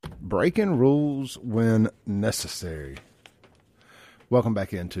breaking rules when necessary. Welcome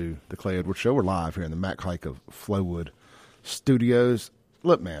back into the Clay Edwards Show. We're live here in the Mac Hike of Flowood Studios.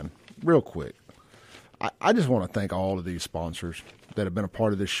 Look, man, real quick, I just want to thank all of these sponsors that have been a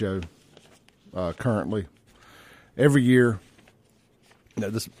part of this show currently. Every year,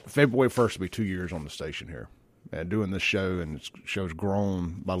 this February 1st will be 2 years on the station here and doing this show, and the show's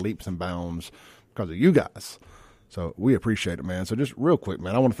grown by leaps and bounds because of you guys. So we appreciate it, man. So just real quick,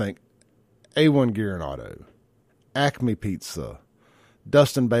 man, I want to thank A1 Gear and Auto, Acme Pizza,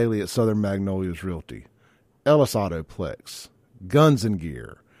 Dustin Bailey at Southern Magnolias Realty, Ellis Autoplex, Guns and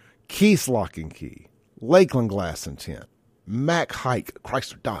Gear, Keith's Lock and Key, Lakeland Glass and Tent, Mac Hike,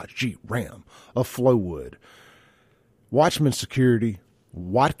 Chrysler Dodge Jeep Ram of Flowood, Watchman Security,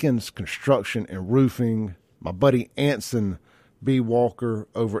 Watkins Construction and Roofing, my buddy Anson B. Walker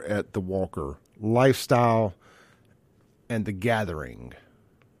over at the Walker Lifestyle, and The Gathering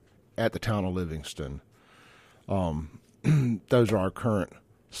at the town of Livingston. Those are our current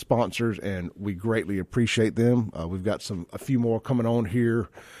sponsors, and we greatly appreciate them. We've got a few more coming on here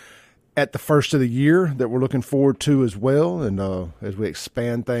at the first of the year that we're looking forward to as well, and as we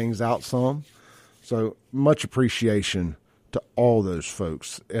expand things out some. So much appreciation to all those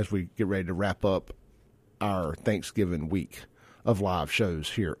folks as we get ready to wrap up our Thanksgiving week of live shows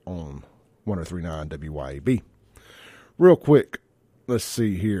here on 103.9 WYAB. Real quick, let's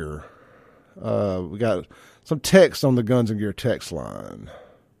see here. We got some text on the Guns and Gear text line.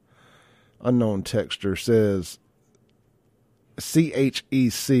 Unknown texter says,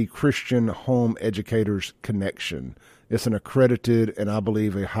 CHEC, Christian Home Educators Connection. It's an accredited and I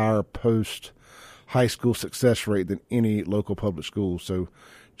believe a higher post high school success rate than any local public school. So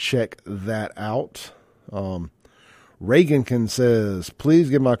check that out. Reagankin says, please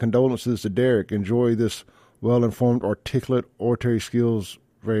give my condolences to Derek. Enjoy this well-informed, articulate oratory skills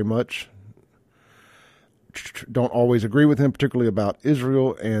very much. Don't always agree with him, particularly about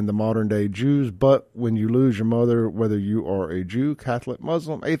Israel and the modern-day Jews, but when you lose your mother, whether you are a Jew, Catholic,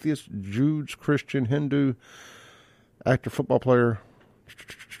 Muslim, atheist, Jews, Christian, Hindu, actor, football player,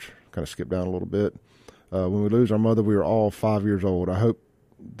 kind of skip down a little bit. When we lose our mother, we are all 5 years old. I hope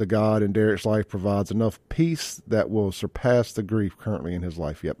the God in Derek's life provides enough peace that will surpass the grief currently in his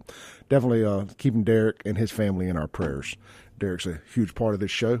life. Yep. Definitely keeping Derek and his family in our prayers. Derek's a huge part of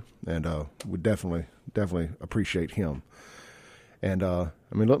this show, and we definitely appreciate him. And,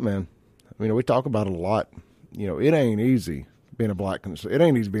 look, man, we talk about it a lot. It ain't easy being it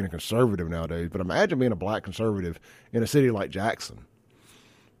ain't easy being a conservative nowadays, but imagine being a black conservative in a city like Jackson.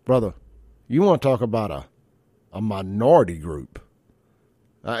 Brother, you want to talk about a minority group.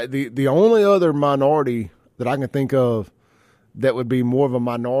 The only other minority that I can think of that would be more of a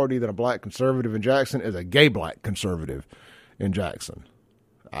minority than a black conservative in Jackson is a gay black conservative in Jackson.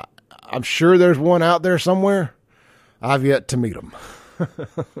 I'm sure there's one out there somewhere. I've yet to meet them.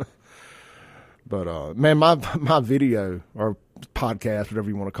 But, man, my video or podcast, whatever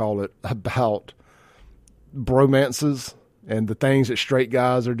you want to call it, about bromances and the things that straight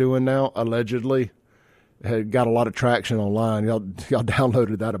guys are doing now, allegedly, had got a lot of traction online. Y'all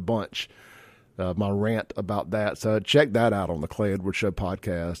downloaded that a bunch, my rant about that. So check that out on the Clay Edwards Show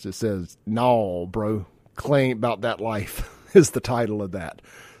podcast. It says, "No, bro, Clay ain't about that life," is the title of that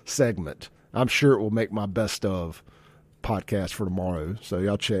segment. I'm sure it will make my best of podcast for tomorrow. So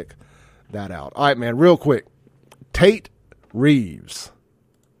y'all check that out. All right, man, real quick. Tate Reeves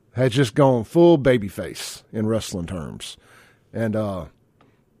has just gone full babyface in wrestling terms. And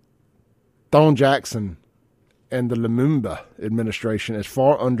Thone Jackson and the Lumumba administration as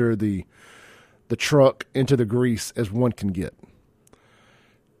far under the truck into the grease as one can get.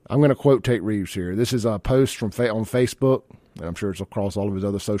 I'm going to quote Tate Reeves here. This is a post on Facebook, and I'm sure it's across all of his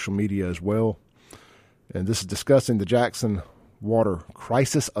other social media as well. And this is discussing the Jackson water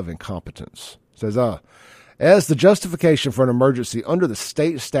crisis of incompetence. It says, as the justification for an emergency under the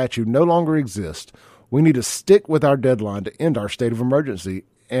state statute no longer exists, we need to stick with our deadline to end our state of emergency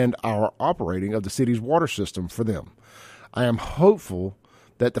and our operating of the city's water system for them. I am hopeful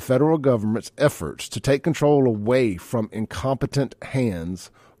that the federal government's efforts to take control away from incompetent hands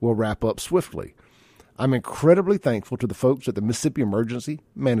will wrap up swiftly. I'm incredibly thankful to the folks at the Mississippi Emergency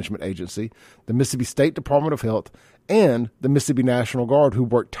Management Agency, the Mississippi State Department of Health, and the Mississippi National Guard who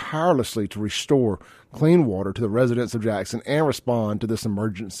worked tirelessly to restore clean water to the residents of Jackson and respond to this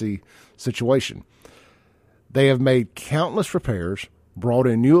emergency situation. They have made countless repairs, brought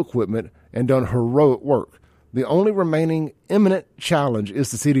in new equipment, and done heroic work. The only remaining imminent challenge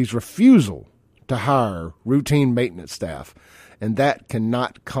is the city's refusal to hire routine maintenance staff, and that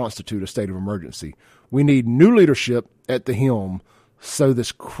cannot constitute a state of emergency. We need new leadership at the helm so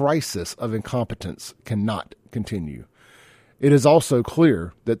this crisis of incompetence cannot continue. It is also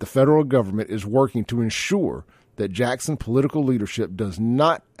clear that the federal government is working to ensure that Jackson political leadership does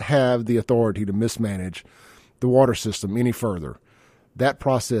not have the authority to mismanage the water system any further. That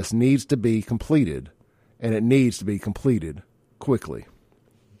process needs to be completed, and it needs to be completed quickly.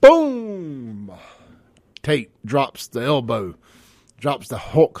 Boom! Tate drops the elbow, drops the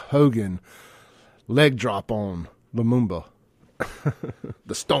Hulk Hogan leg drop on Lumumba.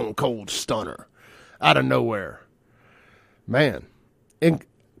 The Stone Cold Stunner out of nowhere. Man, in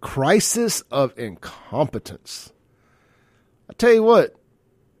crisis of incompetence. I tell you what,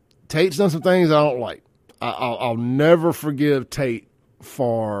 Tate's done some things I don't like. I'll never forgive Tate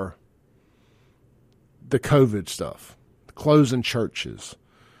for the COVID stuff, closing churches,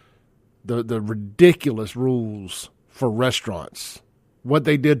 the ridiculous rules for restaurants, what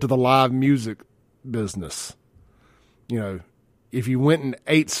they did to the live music business. You know, if you went and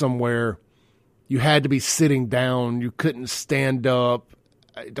ate somewhere, you had to be sitting down. You couldn't stand up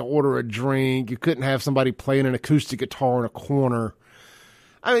to order a drink. You couldn't have somebody playing an acoustic guitar in a corner.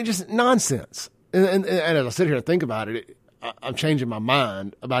 I mean, just nonsense. And as I sit here and think about it, I'm changing my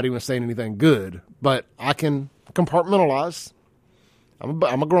mind about even saying anything good. But I can compartmentalize. I'm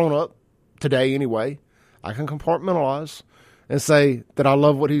a grown-up today anyway. I can compartmentalize and say that I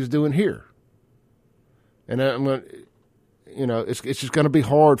love what he's doing here. And I'm going to... You know, it's just going to be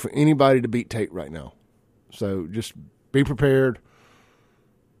hard for anybody to beat Tate right now. So just be prepared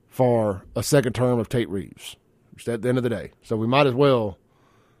for a second term of Tate Reeves. Just at the end of the day. So we might as well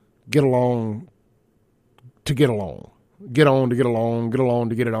get along to get along. Get on to get along. Get along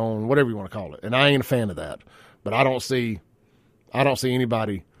to get it on. Whatever you want to call it. And I ain't a fan of that. But I don't see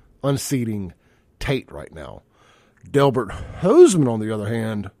anybody unseating Tate right now. Delbert Hosemann, on the other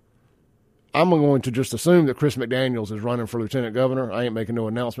hand, I'm going to just assume that Chris McDaniels is running for lieutenant governor. I ain't making no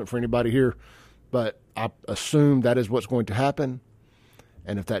announcement for anybody here, but I assume that is what's going to happen.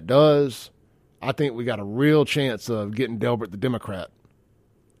 And if that does, I think we got a real chance of getting Delbert the Democrat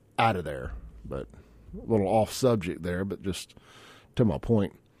out of there. But a little off subject there, but just to my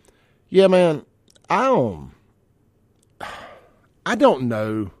point. Yeah, man, I don't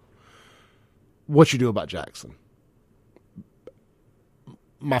know what you do about Jackson.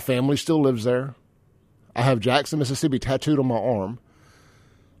 My family still lives there. I have Jackson, Mississippi tattooed on my arm.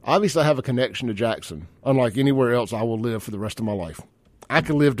 Obviously, I have a connection to Jackson. Unlike anywhere else I will live for the rest of my life. I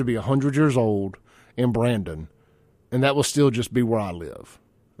could live to be 100 years old in Brandon, and that will still just be where I live.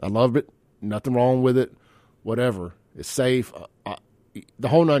 I love it. Nothing wrong with it. Whatever. It's safe. The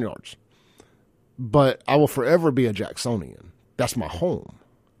whole 9 yards. But I will forever be a Jacksonian. That's my home.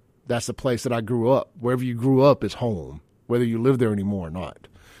 That's the place that I grew up. Wherever you grew up is home, whether you live there anymore or not.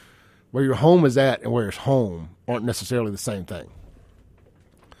 Where your home is at and where it's home aren't necessarily the same thing.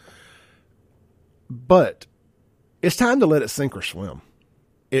 But it's time to let it sink or swim.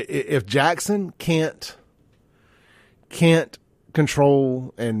 If Jackson can't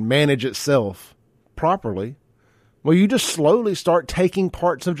control and manage itself properly, well, you just slowly start taking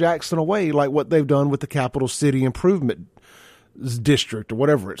parts of Jackson away, like what they've done with the Capital City Improvement District or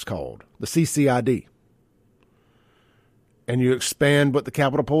whatever it's called, the CCID. And you expand what the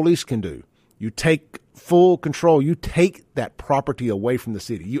Capitol Police can do. You take full control. You take that property away from the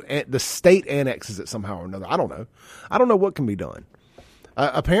city. The state annexes it somehow or another. I don't know. I don't know what can be done.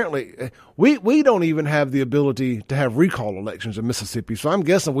 Apparently, we don't even have the ability to have recall elections in Mississippi, so I'm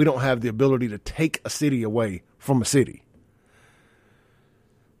guessing we don't have the ability to take a city away from a city.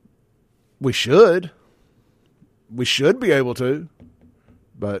 We should. We should be able to.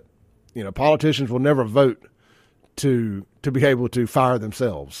 But, politicians will never vote to be able to fire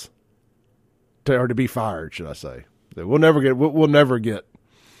themselves, or to be fired, should I say? We'll never get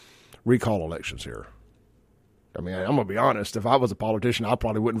recall elections here. I mean, I'm gonna be honest. If I was a politician, I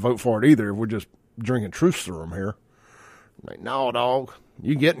probably wouldn't vote for it either. If we're just drinking truth serum here, like, no, dog,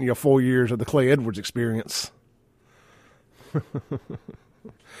 you getting your 4 years of the Clay Edwards experience. All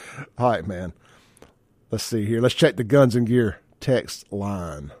right, man. Let's see here. Let's check the Guns and Gear text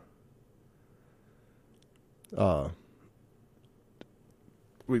line.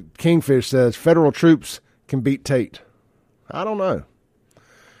 Kingfish says federal troops can beat Tate. I don't know.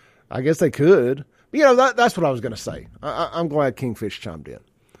 I guess they could. But, that's what I was going to say. I'm glad Kingfish chimed in.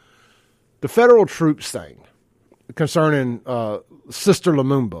 The federal troops thing concerning Sister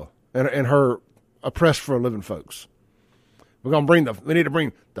Lumumba and her oppressed for a living folks. We need to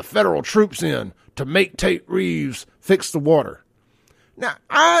bring the federal troops in to make Tate Reeves fix the water. Now,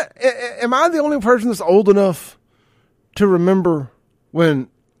 am I the only person that's old enough to remember when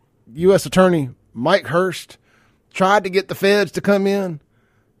U.S. Attorney Mike Hurst tried to get the feds to come in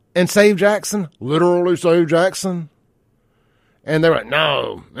and save Jackson, literally save Jackson. And they were like,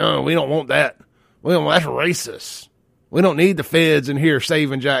 no, we don't want that. That's racist. We don't need the feds in here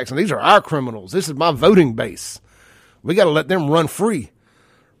saving Jackson. These are our criminals. This is my voting base. We got to let them run free,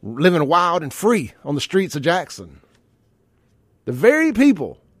 living wild and free on the streets of Jackson. The very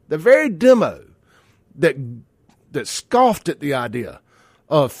people, the very demo that scoffed at the idea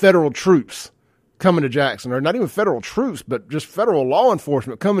of federal troops coming to Jackson, or not even federal troops, but just federal law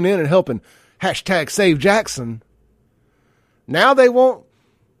enforcement coming in and helping #save Jackson. Now they want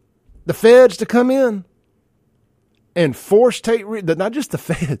the feds to come in and force Tate Reeves, not just the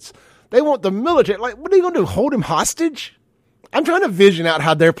feds. They want the military. Like, what are you going to do? Hold him hostage? I'm trying to vision out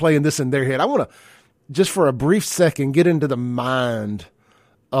how they're playing this in their head. I want to, just for a brief second, get into the mind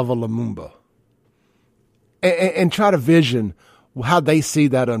of a Lumumba and try to vision how they see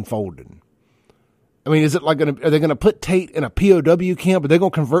that unfolding. I mean, is it like, are they going to put Tate in a POW camp? Are they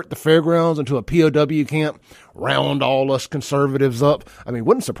going to convert the fairgrounds into a POW camp, round all us conservatives up? I mean, it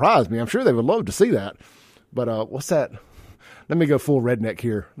wouldn't surprise me. I'm sure they would love to see that. But what's that? Let me go full redneck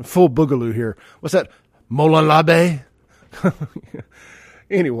here, full boogaloo here. What's that? Moulin Labe?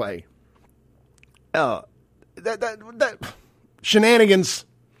 Anyway, that shenanigans,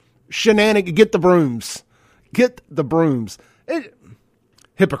 get the brooms.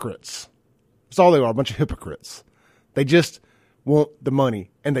 Hypocrites. That's all they are, a bunch of hypocrites. They just want the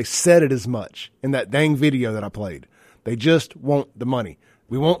money, and they said it as much in that dang video that I played. They just want the money.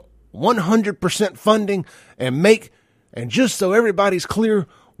 We want 100% funding and just so everybody's clear,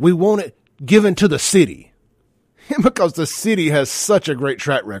 we want it given to the city. Because the city has such a great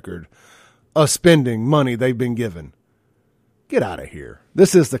track record of spending money they've been given. Get out of here.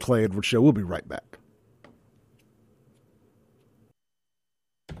 This is the Clay Edwards Show. We'll be right back.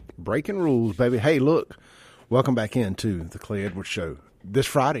 Breaking rules, baby. Hey, look. Welcome back into the Clay Edwards Show. This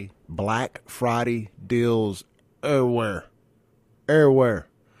Friday, Black Friday deals everywhere. Everywhere.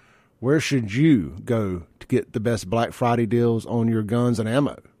 Where should you go to get the best Black Friday deals on your guns and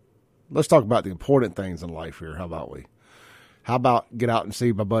ammo? Let's talk about the important things in life here. How about we? How about get out and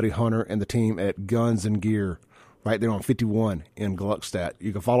see my buddy Hunter and the team at Guns and Gear right there on 51 in Gluckstadt.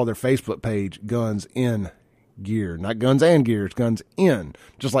 You can follow their Facebook page, Guns in Gear. Not Guns and Gear, it's Guns in.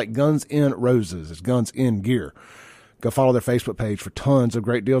 Just like Guns in Roses, it's Guns in Gear. Go follow their Facebook page for tons of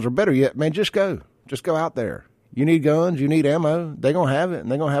great deals. Or better yet, man, just go. Just go out there. You need guns, you need ammo, they're going to have it, and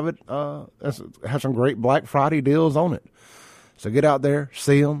they're going to have it, have some great Black Friday deals on it. So get out there,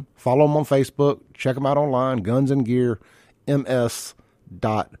 see them, follow them on Facebook, check them out online,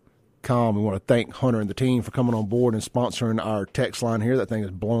 gunsandgearms.com. We want to thank Hunter and the team for coming on board and sponsoring our text line here. That thing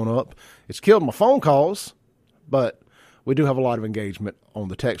is blown up. It's killed my phone calls, but we do have a lot of engagement on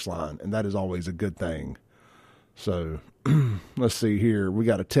the text line, and that is always a good thing. So let's see here. We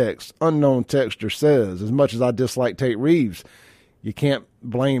got a text. Unknown texter says, as much as I dislike Tate Reeves, you can't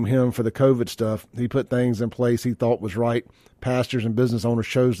blame him for the COVID stuff. He put things in place he thought was right. Pastors and business owners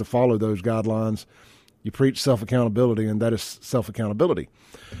chose to follow those guidelines. You preach self-accountability, and that is self-accountability.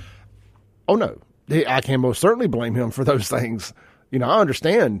 Oh, no. I can most certainly blame him for those things. You know, I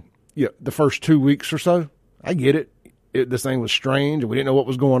understand the first 2 weeks or so. I get it. This thing was strange, and we didn't know what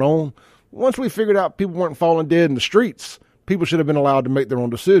was going on. Once we figured out people weren't falling dead in the streets, people should have been allowed to make their own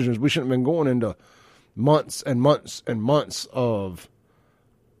decisions. We shouldn't have been going into months and months and months of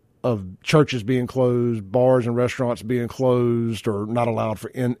churches being closed, bars and restaurants being closed or not allowed for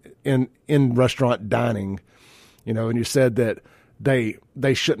in restaurant dining. You know, and you said that they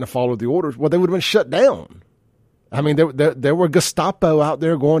shouldn't have followed the orders. Well, they would have been shut down. I mean, there were Gestapo out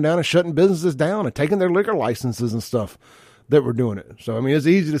there going down and shutting businesses down and taking their liquor licenses and stuff that were doing it. So, I mean, it's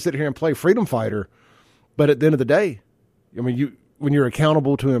easy to sit here and play freedom fighter, but at the end of the day, I mean, when you're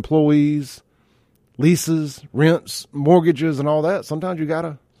accountable to employees, leases, rents, mortgages, and all that, sometimes you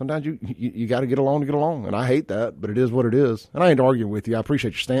gotta get along to get along. And I hate that, but it is what it is. And I ain't arguing with you. I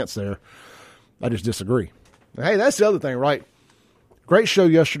appreciate your stance there. I just disagree. Hey, that's the other thing, right? Great show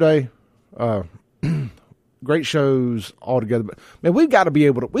yesterday. Great shows altogether. But man, we got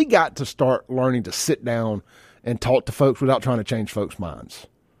to start learning to sit down and talk to folks without trying to change folks' minds.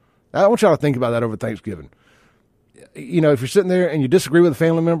 I want y'all to think about that over Thanksgiving. You know, if you're sitting there and you disagree with a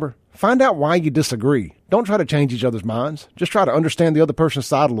family member, find out why you disagree. Don't try to change each other's minds. Just try to understand the other person's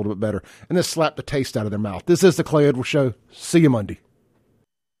side a little bit better and then slap the taste out of their mouth. This is the Clay Edwards Show. See you Monday.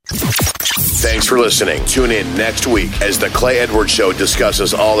 Thanks for listening. Tune in next week as the Clay Edwards Show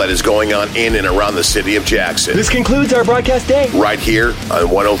discusses all that is going on in and around the city of Jackson. This concludes our broadcast day. Right here on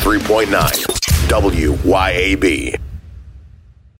 103.9 WYAB.